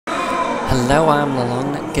Hello, I'm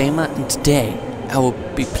LongNeckGamer, and today I will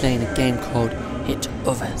be playing a game called Hit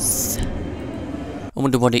Others. I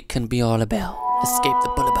wonder what it can be all about. Escape the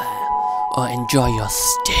butterbear, or enjoy your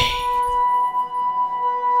stay.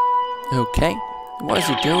 Okay, what is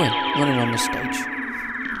he doing? Running on the stage.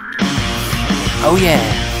 Oh yeah,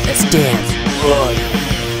 let's dance. Whoa.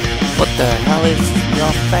 What the hell is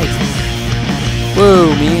your face?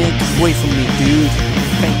 Whoa, man, get away from me, dude.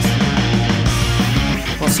 Face.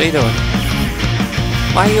 What's he doing?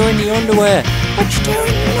 Why are you in the underwear? What you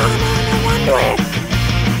doing? No underwear.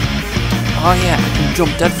 Oh yeah, I can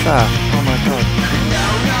jump dead far. Oh my god.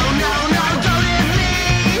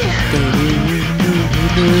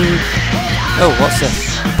 Oh, what's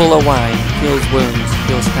this? Bull of wine, heals wounds,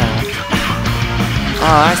 heals heart.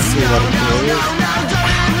 Oh, I see what it is.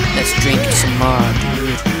 Let's drink some more,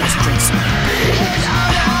 dude. Let's drink some more.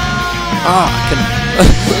 Oh, I can...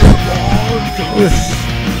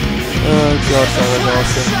 Oh god, that was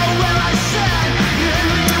awesome.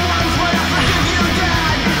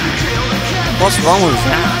 What's wrong with his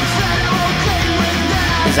arms?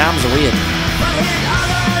 His arms are weird.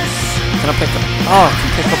 Can I pick up? Oh, I can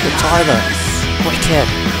pick up the toilet. Wicked.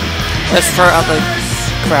 Let's throw it at the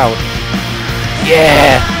crowd.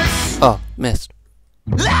 Yeah! Oh, missed.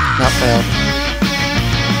 Not failed.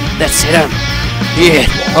 Let's hit him. Yeah!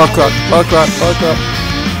 Oh crap, oh crap, oh crap.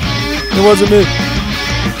 It wasn't me.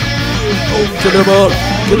 Kill him all!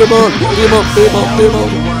 Kill him all! Beat him up! Beat him up! Beat him up!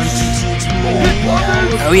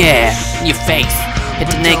 Oh yeah! Your face! Hit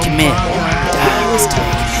the naked man! Damn, Mr.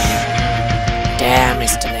 Naked Man! Damn,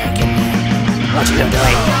 Mr. Naked Man! What you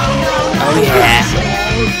doing? Oh yeah!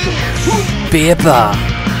 Beer bar!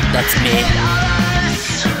 That's me!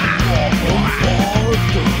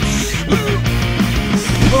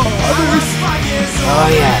 Oh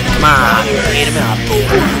yeah! Come on! Beat him up! Beat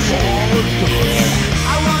him up! Yeah!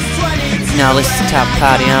 Now this is the type of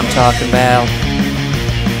party I'm talking about.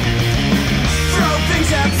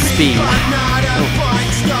 Speed. Oh.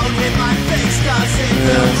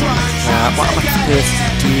 What am I supposed to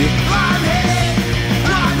do?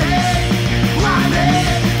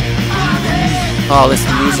 Oh, this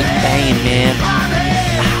music banging, man.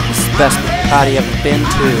 This is the best party I've ever been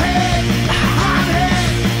to.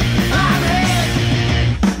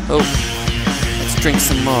 Oh, let's drink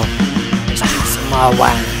some more. Let's drink some more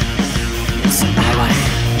wine. Some more wine.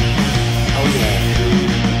 Oh yeah.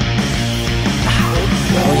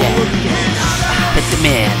 Oh yeah. Hit the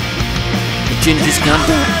man. The ginger's gone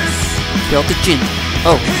down. Kill the ginger.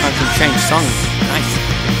 Oh, I can change songs. Nice.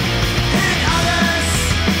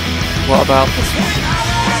 What about this one?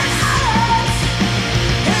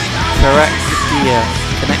 Correct the gear.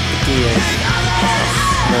 Connect the gears.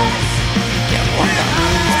 No. Get what that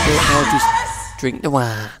means, but I'll just drink the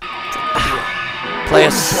wine. Play a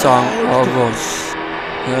song or run.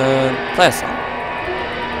 Play a song.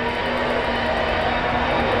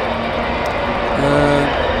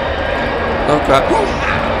 Oh crap.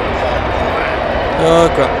 Oh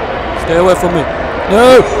crap. Stay away from me.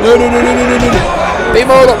 No! No, no, no, no, no, no, no. Be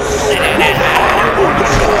more up.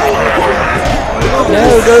 No,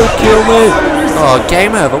 don't kill me. Oh,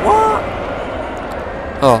 game over. What?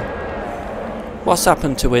 Oh. What's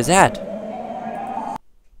happened to his head?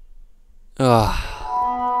 Oh.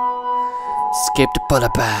 Skip the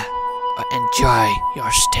butterbear or enjoy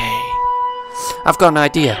your stay. I've got an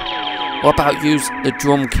idea. What about use the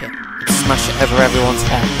drum kit and smash it over everyone's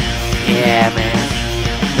head? Yeah, man.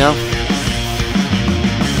 No?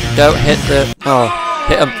 Don't hit the... Oh,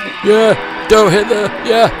 hit him. Yeah, don't hit the...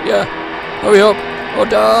 Yeah, yeah. Hurry up or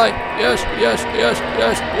die. Yes, yes, yes,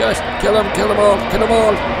 yes, yes. Kill them all, kill them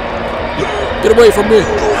all. Get away from me.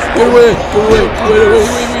 Get away, get away, get away, away.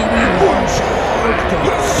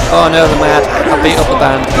 Oh no, they're mad. I beat up the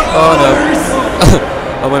band. Oh no.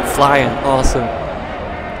 I went flying. Awesome.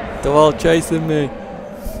 They're all chasing me.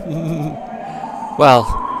 Well,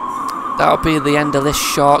 that'll be the end of this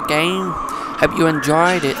short game. Hope you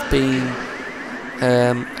enjoyed. It's been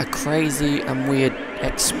a crazy and weird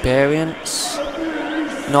experience.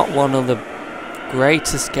 Not one of the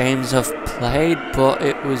greatest games I've played, but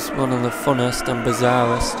it was one of the funnest and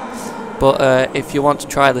bizarrest. But if you want to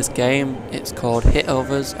try this game, it's called Hit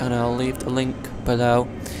Others, and I'll leave the link below.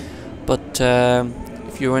 But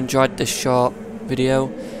if you enjoyed this short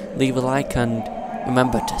video, leave a like and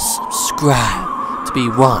remember to subscribe to be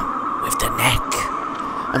one with the neck.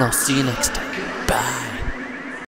 And I'll see you next time. Bye.